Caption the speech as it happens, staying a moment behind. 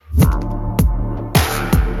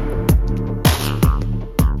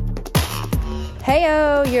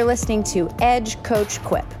Heyo, you're listening to Edge Coach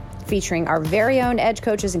Quip, featuring our very own Edge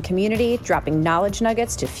coaches and community, dropping knowledge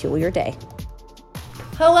nuggets to fuel your day.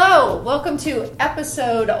 Hello, welcome to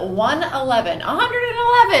episode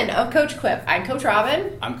 111 of Coach Quip. I'm Coach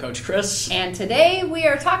Robin. I'm Coach Chris. And today we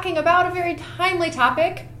are talking about a very timely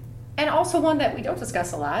topic, and also one that we don't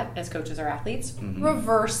discuss a lot as coaches or athletes,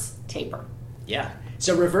 reverse taper. Yeah.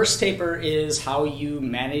 So reverse taper is how you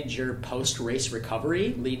manage your post-race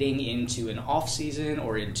recovery leading into an off-season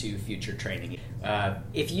or into future training.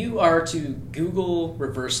 If you are to Google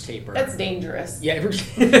reverse taper... That's dangerous. Yeah.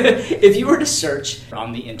 If you were to search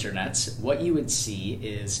on the internet, what you would see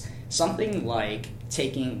is something like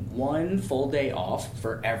taking one full day off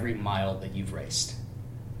for every mile that you've raced.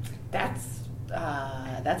 That's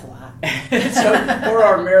a lot. So for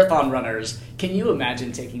our marathon runners, can you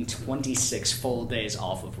imagine taking 26 full days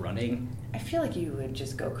off of running? I feel like you would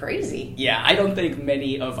just go crazy. Yeah, I don't think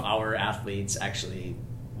many of our athletes actually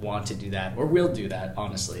want to do that or will do that,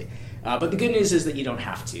 honestly. But the good news is that you don't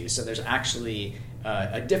have to. So there's actually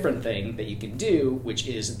a different thing that you can do, which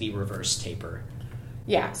is the reverse taper.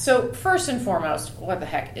 Yeah, so first and foremost, what the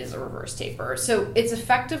heck is a reverse taper? So it's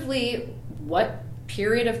effectively what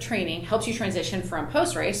period of training helps you transition from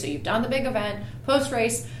post-race, so you've done the big event,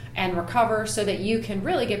 post-race, and recover so that you can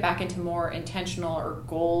really get back into more intentional or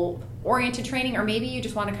goal-oriented training, or maybe you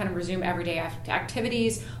just want to kind of resume everyday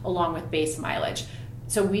activities along with base mileage.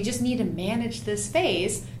 So we just need to manage this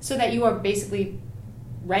phase so that you are basically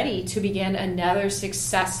ready to begin another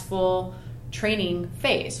successful training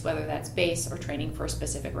phase, whether that's base or training for a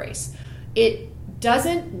specific race. It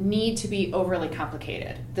doesn't need to be overly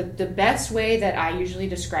complicated. The best way that I usually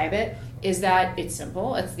describe it is that it's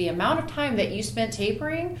simple. It's the amount of time that you spent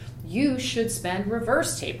tapering, you should spend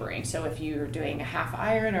reverse tapering. So if you're doing a half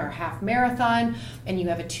Iron or a half marathon and you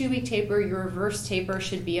have a 2-week taper, your reverse taper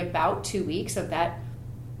should be about 2 weeks of that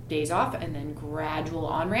days off and then gradual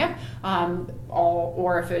on-ramp.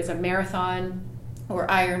 Or if it's a marathon or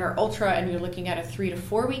Iron or Ultra and you're looking at a 3 to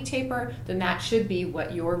 4 week taper, then that should be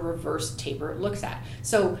what your reverse taper looks at.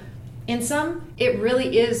 So in sum, it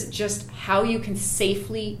really is just how you can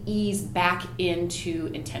safely ease back into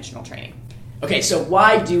intentional training. Okay, so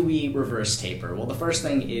why do we reverse taper? Well, the first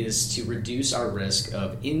thing is to reduce our risk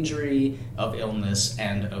of injury, of illness,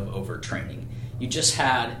 and of overtraining. You just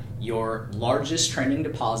had your largest training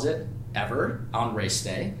deposit ever on race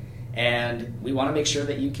day, and we want to make sure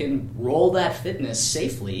that you can roll that fitness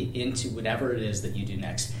safely into whatever it is that you do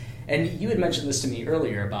next. And you had mentioned this to me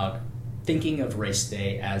earlier about thinking of race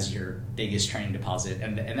day as your biggest training deposit,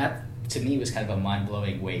 and that to me was kind of a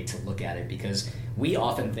mind-blowing way to look at it, because we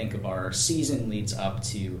often think of our season leads up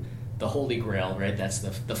to the Holy Grail, right? That's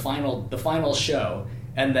the final show,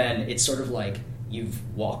 and then it's sort of like you've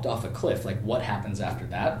walked off a cliff. Like, what happens after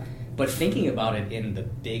that? But thinking about it in the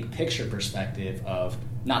big picture perspective of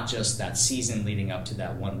not just that season leading up to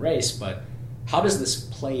that one race, but how does this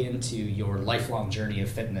play into your lifelong journey of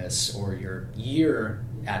fitness or your year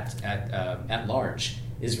at large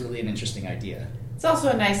is really an interesting idea. It's also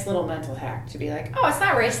a nice little mental hack to be like, oh, it's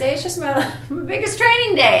not race day, it's just my biggest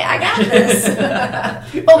training day. I got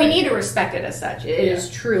this. But we need to respect it as such. It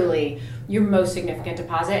is truly your most significant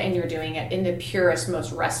deposit, and you're doing it in the purest,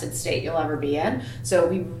 most rested state you'll ever be in. So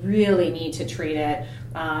we really need to treat it,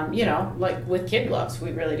 like with kid gloves.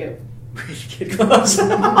 We really do. Kid gloves.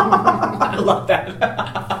 I love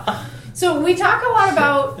that. So we talk a lot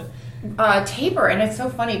about taper, and it's so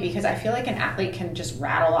funny because I feel like an athlete can just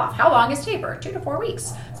rattle off, how long is taper? 2 to 4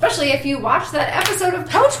 weeks, especially if you watch that episode of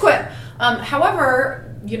Coach Quip.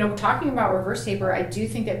 However, talking about reverse taper, I do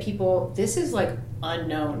think that this is like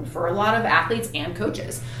unknown for a lot of athletes and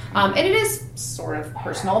coaches. And it is sort of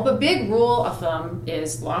personal, but big rule of thumb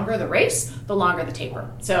is longer the race, the longer the taper.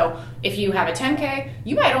 So if you have a 10K,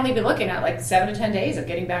 you might only be looking at like 7 to 10 days of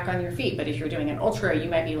getting back on your feet. But if you're doing an ultra, you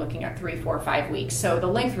might be looking at 3, 4, 5 weeks. So the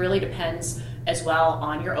length really depends as well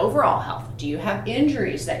on your overall health. Do you have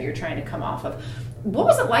injuries that you're trying to come off of? What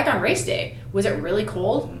was it like on race day? Was it really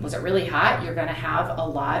cold? Was it really hot? You're going to have a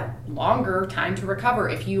lot longer time to recover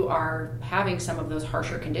if you are having some of those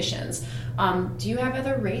harsher conditions. Do you have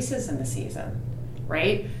other races in the season,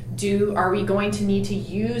 right? Are we going to need to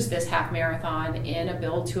use this half marathon in a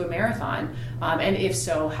build to a marathon? And if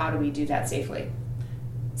so, how do we do that safely?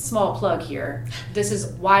 Small plug here. This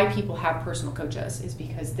is why people have personal coaches, is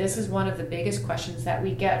because this is one of the biggest questions that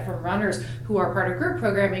we get from runners who are part of group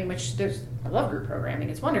programming, I love group programming,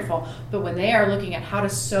 it's wonderful, but when they are looking at how to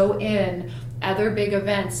sew in other big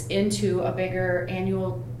events into a bigger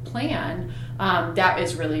annual plan, that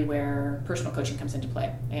is really where personal coaching comes into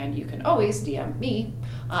play. And you can always DM me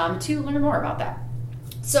to learn more about that.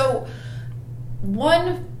 So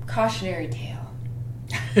one cautionary tale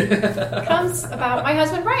comes about my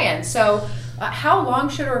husband Brian. So how long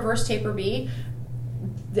should a reverse taper be?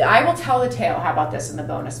 I will tell the tale. How about this in the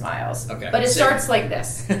bonus miles? Okay. But it starts like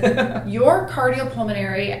this. Your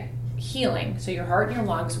cardiopulmonary healing, so your heart and your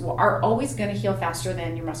lungs are always going to heal faster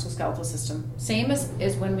than your musculoskeletal system. Same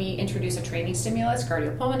as when we introduce a training stimulus,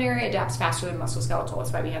 cardiopulmonary adapts faster than musculoskeletal.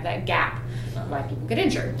 That's why we have that gap, why people get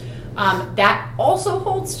injured. That also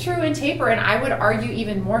holds true in taper, and I would argue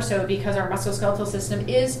even more so because our musculoskeletal system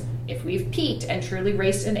is, if we've peaked and truly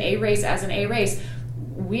raced an A race as an A race,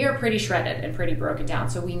 we are pretty shredded and pretty broken down.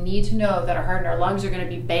 So we need to know that our heart and our lungs are going to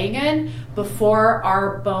be banging before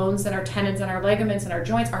our bones and our tendons and our ligaments and our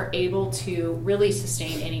joints are able to really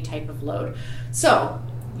sustain any type of load. So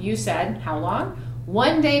you said how long?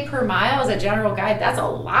 1 day per mile as a general guide. That's a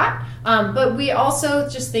lot. But we also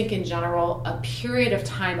just think in general, a period of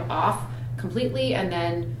time off completely and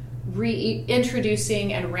then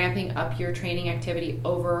reintroducing and ramping up your training activity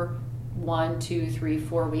over 1, 2, 3,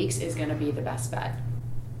 4 weeks is going to be the best bet.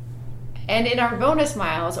 And in our bonus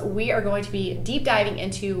miles, we are going to be deep diving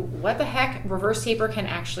into what the heck reverse taper can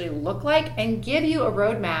actually look like and give you a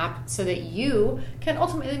roadmap so that you can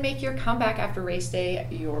ultimately make your comeback after race day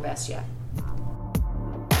your best yet.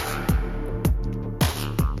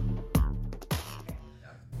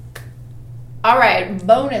 All right,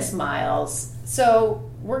 bonus miles. So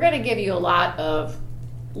we're going to give you a lot of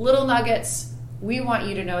little nuggets. We want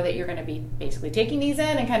you to know that you're going to be basically taking these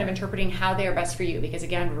in and kind of interpreting how they are best for you because,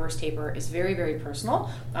 again, reverse taper is very, very personal.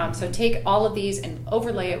 So take all of these and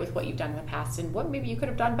overlay it with what you've done in the past and what maybe you could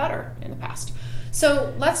have done better in the past.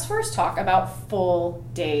 So let's first talk about full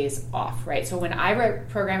days off, right? So when I write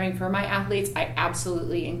programming for my athletes, I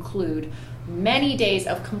absolutely include many days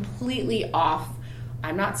of completely off.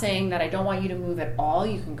 I'm not saying that I don't want you to move at all.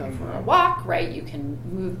 You can go for a walk, right? You can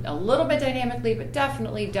move a little bit dynamically, but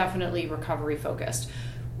definitely recovery focused.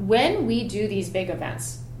 When we do these big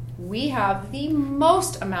events, we have the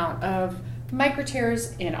most amount of micro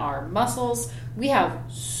tears in our muscles. We have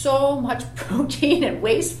so much protein and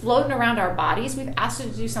waste floating around our bodies. We've asked it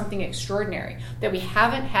to do something extraordinary that we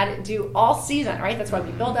haven't had it do all season, right? That's why we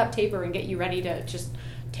build up taper and get you ready to just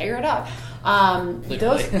tear it up.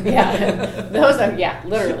 Literally.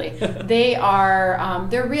 They are,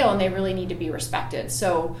 they're real and they really need to be respected.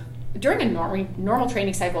 So during a normal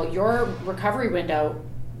training cycle, your recovery window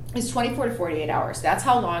is 24 to 48 hours. That's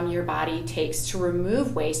how long your body takes to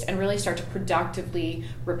remove waste and really start to productively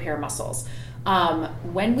repair muscles.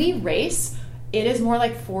 When we race, it is more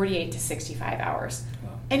like 48 to 65 hours.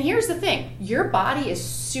 Wow. And here's the thing, your body is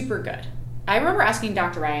super good. I remember asking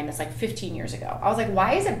Dr. Ryan this like 15 years ago. I was like,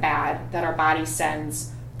 why is it bad that our body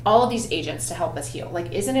sends all of these agents to help us heal?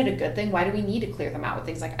 Like, isn't it a good thing? Why do we need to clear them out with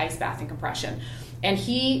things like ice bath and compression? And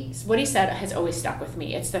what he said has always stuck with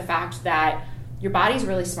me. It's the fact that your body's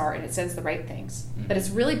really smart and it sends the right things, but it's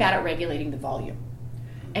really bad at regulating the volume.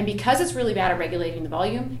 And because it's really bad at regulating the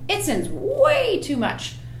volume, it sends way too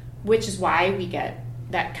much, which is why we get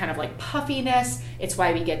that kind of like puffiness. It's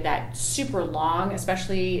why we get that super long,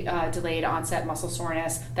 especially delayed onset muscle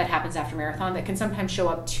soreness that happens after marathon that can sometimes show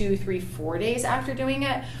up 2, 3, 4 days after doing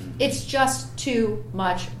it. It's just too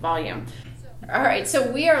much volume. All right,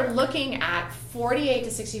 so we are looking at 48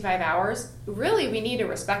 to 65 hours. Really, we need to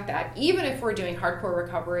respect that, even if we're doing hardcore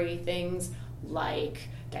recovery things like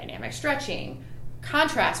dynamic stretching,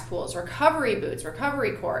 contrast pools, recovery boots,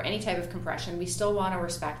 recovery core, any type of compression, we still want to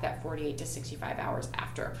respect that 48 to 65 hours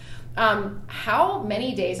after. How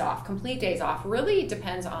many days off, complete days off, really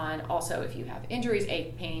depends on also if you have injuries,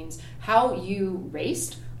 ache, pains, how you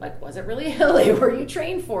raced, like was it really hilly, were you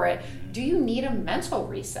trained for it? Do you need a mental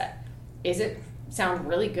reset? Is it sound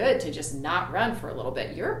really good to just not run for a little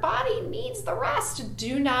bit? Your body needs the rest.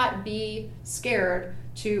 Do not be scared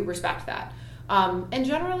to respect that. And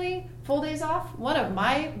generally, full days off, one of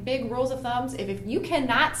my big rules of thumbs, if you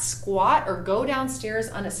cannot squat or go downstairs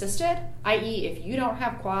unassisted, i.e. if you don't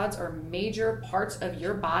have quads or major parts of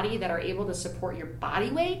your body that are able to support your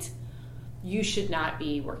body weight, you should not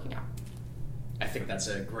be working out. I think that's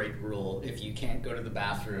a great rule. If you can't go to the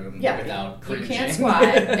bathroom without cringing. You can't squat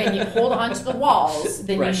and you hold onto the walls,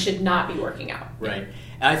 then you should not be working out. Right.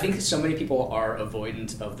 And I think so many people are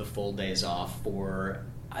avoidant of the full days off for...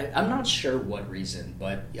 I'm not sure what reason,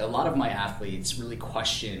 but a lot of my athletes really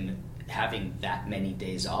question having that many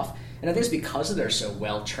days off. And I think it's because they're so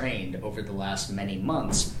well trained over the last many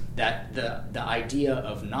months that the idea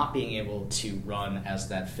of not being able to run as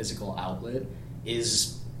that physical outlet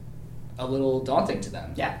is a little daunting to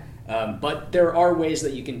them. Yeah. But there are ways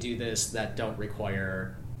that you can do this that don't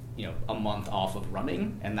require a month off of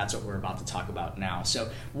running, and that's what we're about to talk about now. So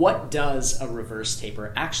what does a reverse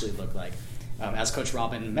taper actually look like? As Coach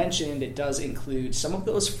Robin mentioned, it does include some of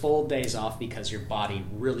those full days off because your body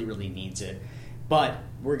really, really needs it. But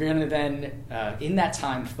we're going to then, in that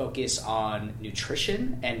time, focus on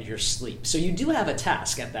nutrition and your sleep. So you do have a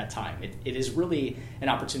task at that time. It is really an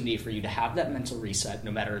opportunity for you to have that mental reset,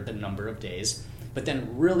 no matter the number of days, but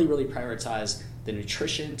then really, really prioritize the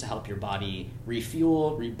nutrition to help your body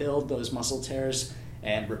refuel, rebuild those muscle tears,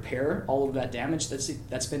 and repair all of that damage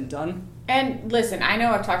that's been done. And listen, I know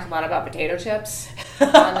I've talked a lot about potato chips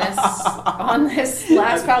on this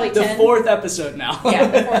last probably 10. The fourth episode now. Yeah,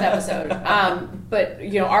 the fourth episode. But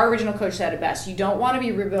our original coach said it best. You don't want to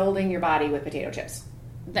be rebuilding your body with potato chips.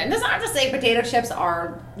 That's not to say potato chips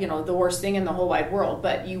are, the worst thing in the whole wide world,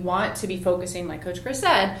 but you want to be focusing, like Coach Chris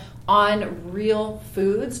said, on real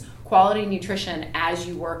foods, quality nutrition as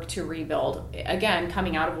you work to rebuild, again,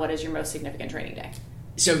 coming out of what is your most significant training day.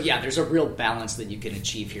 So yeah, there's a real balance that you can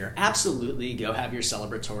achieve here. Absolutely, go have your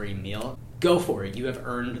celebratory meal. Go for it. You have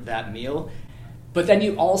earned that meal. But then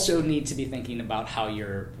you also need to be thinking about how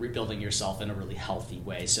you're rebuilding yourself in a really healthy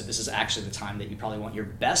way. So this is actually the time that you probably want your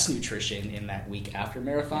best nutrition in that week after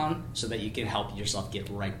marathon so that you can help yourself get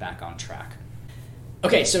right back on track.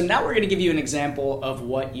 Okay, so now we're going to give you an example of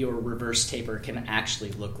what your reverse taper can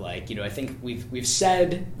actually look like. I think we've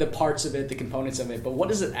said the parts of it, the components of it, but what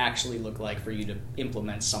does it actually look like for you to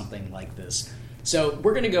implement something like this? So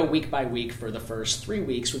we're going to go week by week for the first 3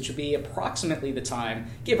 weeks, which would be approximately the time,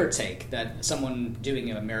 give or take, that someone doing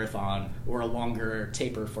a marathon or a longer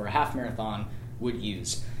taper for a half marathon would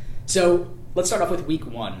use. So let's start off with week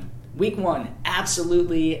 1. Week 1,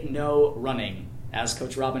 absolutely no running. As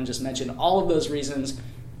Coach Robin just mentioned, all of those reasons,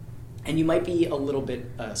 and you might be a little bit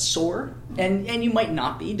sore, and you might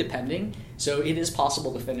not be, depending. So it is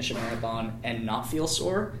possible to finish a marathon and not feel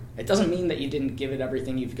sore. It doesn't mean that you didn't give it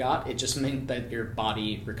everything you've got. It just meant that your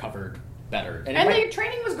body recovered better. And that your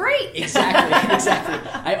training was great. Exactly.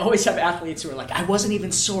 I always have athletes who are like, I wasn't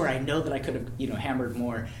even sore. I know that I could have hammered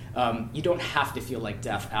more. You don't have to feel like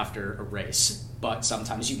death after a race, but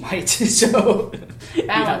sometimes you might. So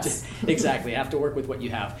balance. You have to work with what you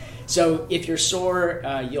have. So if you're sore,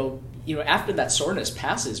 after that soreness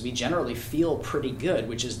passes, we generally feel pretty good,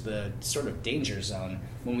 which is the sort of danger zone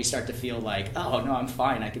when we start to feel like, oh no, I'm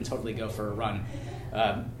fine. I can totally go for a run.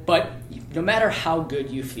 But no matter how good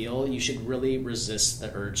you feel, you should really resist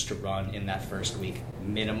the urge to run in that first week.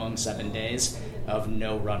 Minimum 7 days of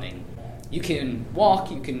no running. You can walk,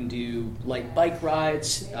 you can do light bike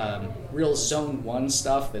rides, real zone 1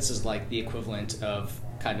 stuff. This is like the equivalent of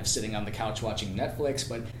kind of sitting on the couch watching Netflix,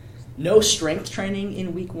 but no strength training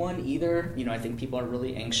in week 1 either. I think people are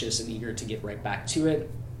really anxious and eager to get right back to it.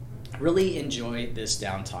 Really enjoy this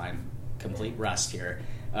downtime, complete rest here.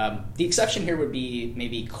 The exception here would be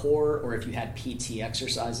maybe core, or if you had PT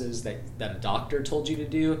exercises that a doctor told you to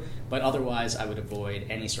do, but otherwise I would avoid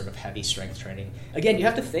any sort of heavy strength training. Again, you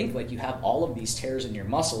have to think like you have all of these tears in your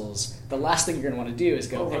muscles. The last thing you're going to want to do is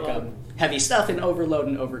go pick up heavy stuff and overload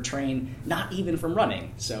and overtrain, not even from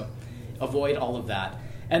running. So avoid all of that.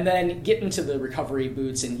 And then get into the recovery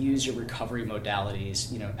boots and use your recovery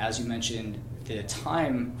modalities. As you mentioned, the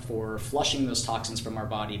time for flushing those toxins from our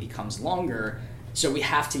body becomes longer. So we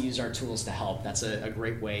have to use our tools to help. That's a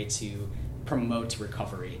great way to promote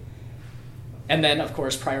recovery. And then, of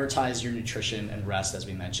course, prioritize your nutrition and rest, as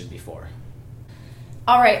we mentioned before.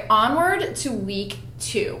 All right, onward to week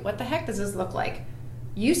 2. What the heck does this look like?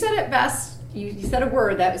 You said it best. You said a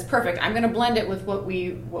word that is perfect. I'm going to blend it with what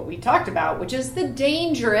we talked about, which is the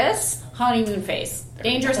dangerous honeymoon phase.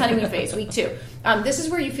 Dangerous honeymoon phase, week 2. This is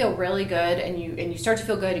where you feel really good and you start to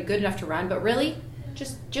feel good enough to run, but really,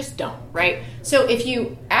 just don't, right? So if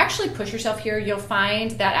you actually push yourself here, you'll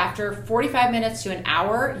find that after 45 minutes to an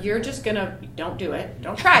hour, you're just gonna, don't do it,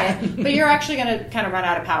 don't try it, but you're actually gonna kind of run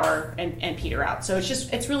out of power and peter out. So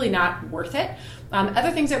it's really not worth it.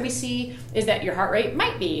 Other things that we see is that your heart rate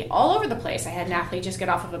might be all over the place. I had an athlete just get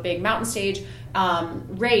off of a big mountain stage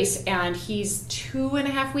race, and he's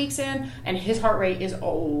 2.5 weeks in, and his heart rate is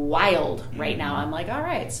wild right now. I'm like, all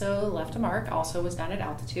right, so left a mark. Also was done at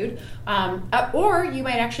altitude. Or you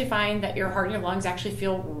might actually find that your heart and your lungs actually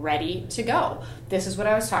feel ready to go. This is what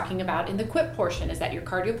I was talking about in the QUIP portion, is that your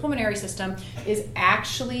cardiopulmonary system is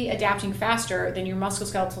actually adapting faster than your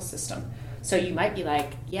musculoskeletal system. So you might be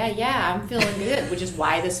like, yeah, I'm feeling good, which is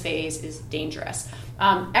why this phase is dangerous.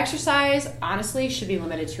 Exercise, honestly, should be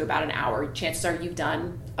limited to about an hour. Chances are you've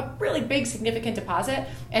done a really big, significant deposit.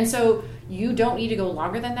 And so you don't need to go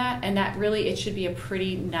longer than that. And that really, it should be a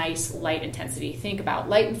pretty nice light intensity. Think about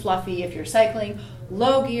light and fluffy if you're cycling,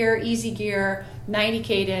 low gear, easy gear, 90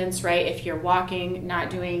 cadence, right? If you're walking, not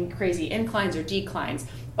doing crazy inclines or declines.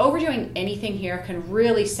 Overdoing anything here can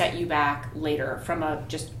really set you back later from a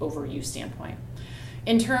just overuse standpoint.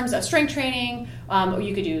 In terms of strength training,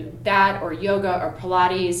 you could do that or yoga or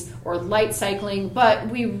Pilates or light cycling, but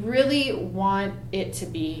we really want it to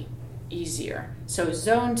be easier. So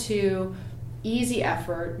zone 2, easy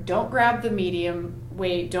effort. Don't grab the medium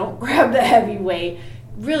weight. Don't grab the heavy weight.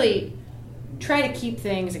 Really try to keep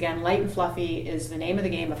things, again, light and fluffy is the name of the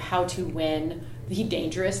game of how to win the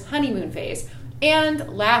dangerous honeymoon phase. And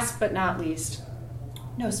last but not least,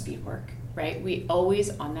 no speed work, right? We always,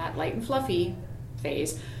 on that light and fluffy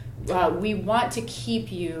phase, we want to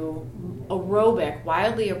keep you aerobic,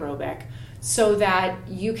 wildly aerobic, so that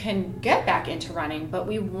you can get back into running, but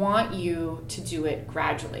we want you to do it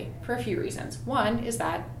gradually for a few reasons. One is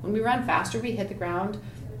that when we run faster, we hit the ground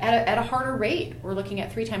at a harder rate. We're looking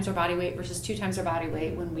at 3 times our body weight versus 2 times our body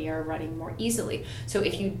weight when we are running more easily. So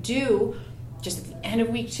if you do, just at the end of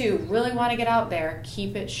week 2, really want to get out there,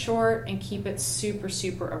 keep it short and keep it super,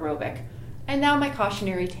 super aerobic. And now my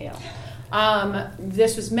cautionary tale.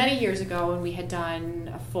 This was many years ago when we had done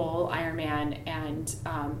a full Ironman, and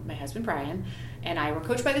my husband Brian and I were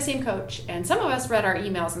coached by the same coach, and some of us read our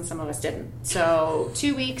emails and some of us didn't. So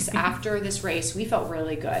 2 weeks after this race, we felt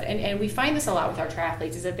really good. And we find this a lot with our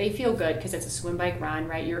triathletes, is that they feel good because it's a swim, bike, run,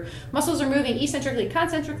 right? Your muscles are moving eccentrically,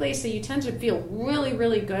 concentrically, so you tend to feel really,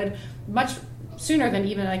 really good much sooner than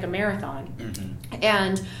even like a marathon. Mm-hmm.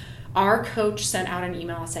 And our coach sent out an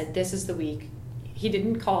email and said, this is the week. He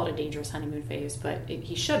didn't call it a dangerous honeymoon phase, but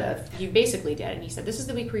he should have. He basically did. And he said, this is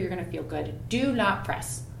the week where you're going to feel good. Do not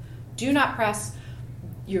press. Do not press.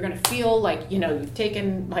 You're going to feel like, you've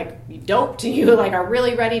taken, like, you doped and you, like, are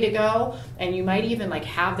really ready to go. And you might even, like,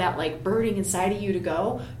 have that, like, burning inside of you to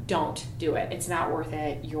go. Don't do it. It's not worth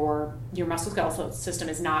it. Your musculoskeletal system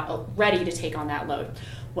is not ready to take on that load.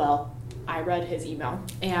 Well, I read his email.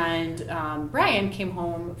 And Brian came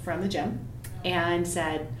home from the gym and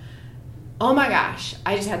said, oh my gosh,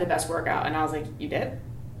 I just had the best workout. And I was like, you did?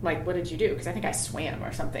 Like, what did you do? Because I think I swam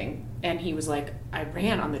or something. And he was like, I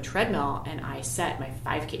ran on the treadmill and I set my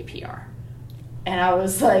 5K PR. And I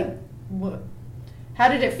was like, what? How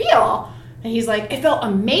did it feel? And he's like, it felt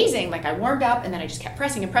amazing. Like, I warmed up and then I just kept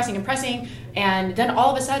pressing and pressing and pressing. And then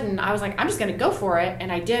all of a sudden I was like, I'm just going to go for it.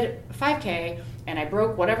 And I did 5K and I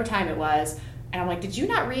broke whatever time it was. And I'm like, did you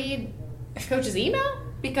not read coach's email?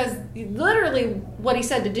 Because literally what he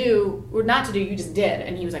said to do or not to do, you just did.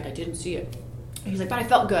 And he was like, I didn't see it. He's like, but I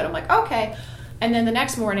felt good. I'm like, okay. And then the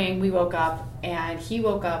next morning we woke up and he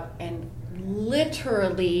woke up and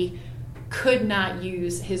literally could not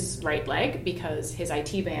use his right leg because his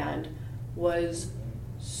IT band was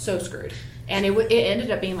so screwed. And it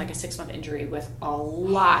ended up being like a 6-month injury with a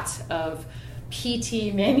lot of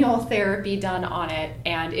PT manual therapy done on it.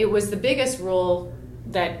 And it was the biggest rule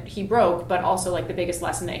that he broke, but also like the biggest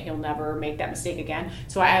lesson that he'll never make that mistake again.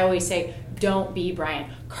 So I always say, don't be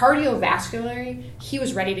Brian. Cardiovascularly, he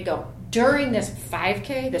was ready to go. During this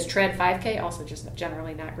 5K, this tread 5K, also just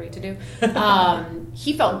generally not great to do,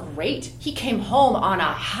 he felt great. He came home on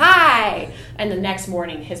a high, and the next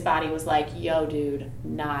morning his body was like, yo, dude,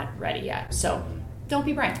 not ready yet. So don't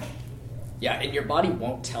be Brian. Yeah, and your body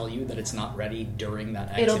won't tell you that it's not ready during that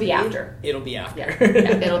activity. It'll be after. It'll be after.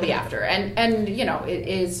 Yeah, it'll be after. And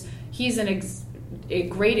he's a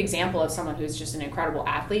great example of someone who's just an incredible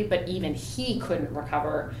athlete, but even he couldn't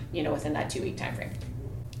recover, within that 2-week time frame.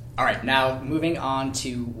 All right, now moving on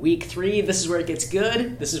to week 3. This is where it gets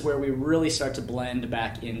good. This is where we really start to blend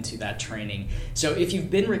back into that training. So if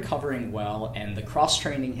you've been recovering well and the cross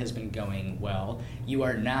training has been going well, you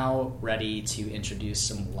are now ready to introduce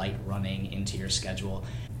some light running into your schedule.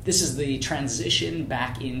 This is the transition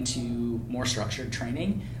back into more structured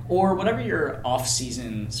training or whatever your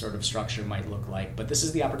off-season sort of structure might look like. But this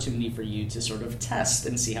is the opportunity for you to sort of test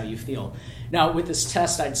and see how you feel. Now, with this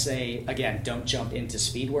test, I'd say, again, don't jump into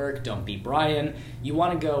speed work. Don't be Brian. You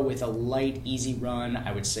want to go with a light, easy run.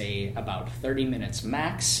 I would say about 30 minutes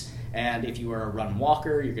max. And if you are a run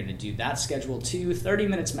walker, you're going to do that schedule too. 30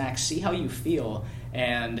 minutes max. See how you feel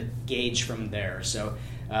and gauge from there. So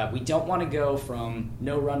we don't want to go from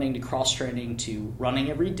no running to cross training to running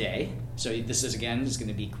every day. So this is going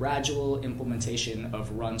to be gradual implementation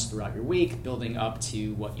of runs throughout your week, building up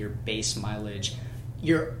to what your base mileage,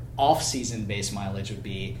 your off-season base mileage would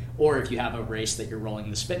be, or if you have a race that you're rolling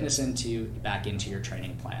this fitness into, back into your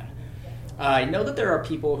training plan. I know that there are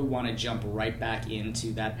people who want to jump right back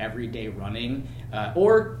into that everyday running,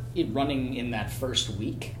 or running in that first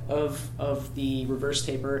week of the reverse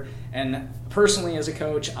taper. And personally, as a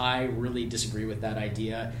coach, I really disagree with that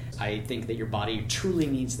idea. I think that your body truly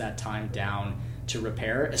needs that time down to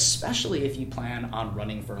repair, especially if you plan on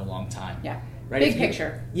running for a long time. Yeah. Right? Big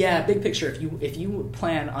picture. Yeah, big picture. If you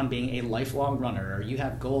plan on being a lifelong runner, or you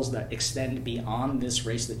have goals that extend beyond this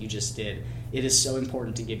race that you just did, it is so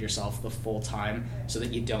important to give yourself the full time so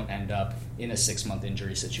that you don't end up in a 6-month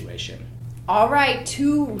injury situation. All right,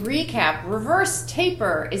 to recap, reverse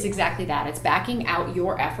taper is exactly that. It's backing out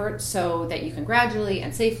your effort so that you can gradually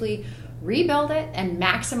and safely rebuild it and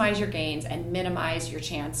maximize your gains and minimize your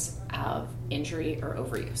chance of injury or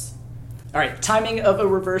overuse. All right, timing of a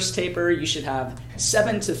reverse taper, you should have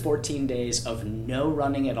 7 to 14 days of no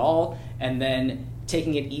running at all, and then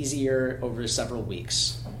taking it easier over several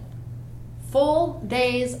weeks. Full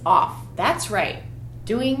days off. That's right.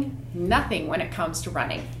 Doing nothing when it comes to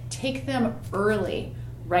running. Take them early,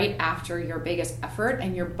 right after your biggest effort,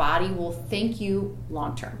 and your body will thank you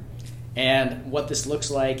long term. And what this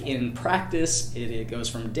looks like in practice, it goes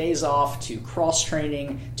from days off to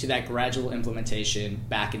cross-training to that gradual implementation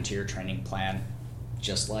back into your training plan,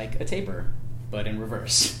 just like a taper, but in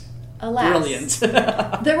reverse. Alas. Brilliant.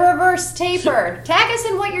 The reverse taper. Tag us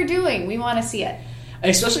in what you're doing. We want to see it.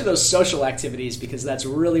 Especially those social activities, because that's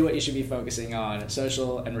really what you should be focusing on,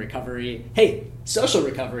 social and recovery. Hey, social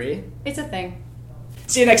recovery. It's a thing.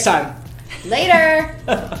 See you next time. Later.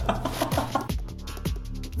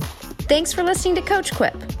 Thanks for listening to Coach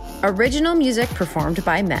Quip. Original music performed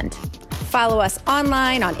by Mend. Follow us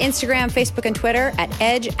online on Instagram, Facebook, and Twitter at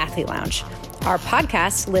Edge Athlete Lounge. Our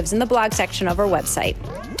podcast lives in the blog section of our website.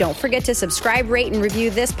 Don't forget to subscribe, rate, and review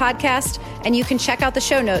this podcast, and you can check out the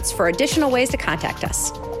show notes for additional ways to contact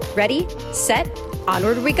us. Ready, set,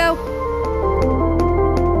 onward we go.